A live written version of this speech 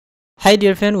Hi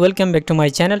dear friend, welcome back to my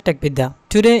channel Tech Bidda.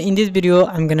 Today in this video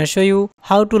I'm gonna show you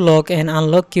how to lock and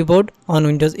unlock keyboard on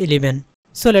Windows 11.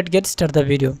 So let's get start the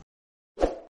video.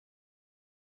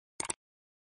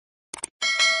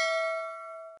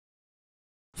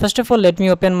 First of all, let me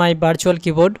open my virtual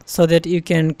keyboard so that you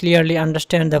can clearly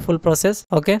understand the full process.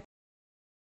 Okay.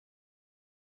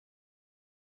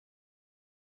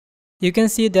 You can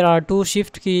see there are two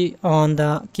shift key on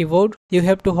the keyboard. You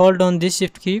have to hold on this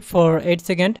shift key for 8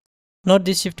 seconds. Not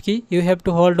this shift key, you have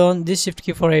to hold on this shift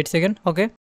key for 8 seconds. Okay.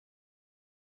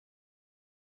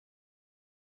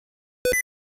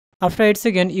 After 8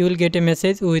 seconds, you will get a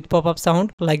message with pop-up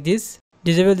sound like this.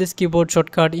 Disable this keyboard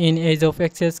shortcut in Ease of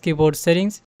Access keyboard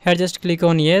settings. Here just click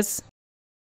on yes.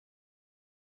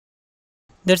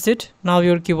 That's it. Now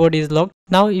your keyboard is locked.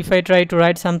 Now if I try to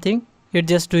write something, it's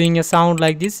just doing a sound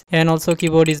like this, and also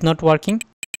keyboard is not working.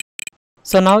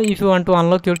 So now if you want to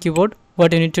unlock your keyboard,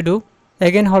 what you need to do?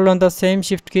 Again hold on the same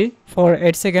shift key for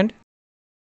 8 seconds.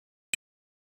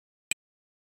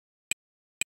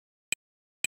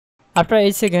 After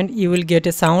 8 seconds, you will get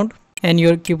a sound and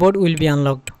your keyboard will be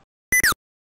unlocked.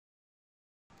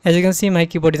 As you can see, my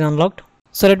keyboard is unlocked.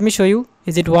 So let me show you,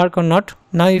 is it work or not?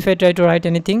 Now if I try to write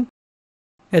anything,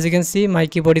 as you can see, my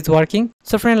keyboard is working.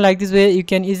 So friend, like this way you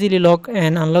can easily lock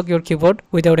and unlock your keyboard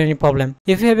without any problem.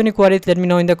 If you have any queries, let me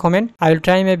know in the comment. I will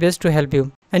try my best to help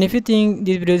you. And if you think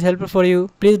this video is helpful for you,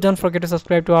 please don't forget to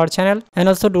subscribe to our channel and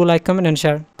also do like, comment and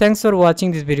share. Thanks for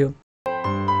watching this video.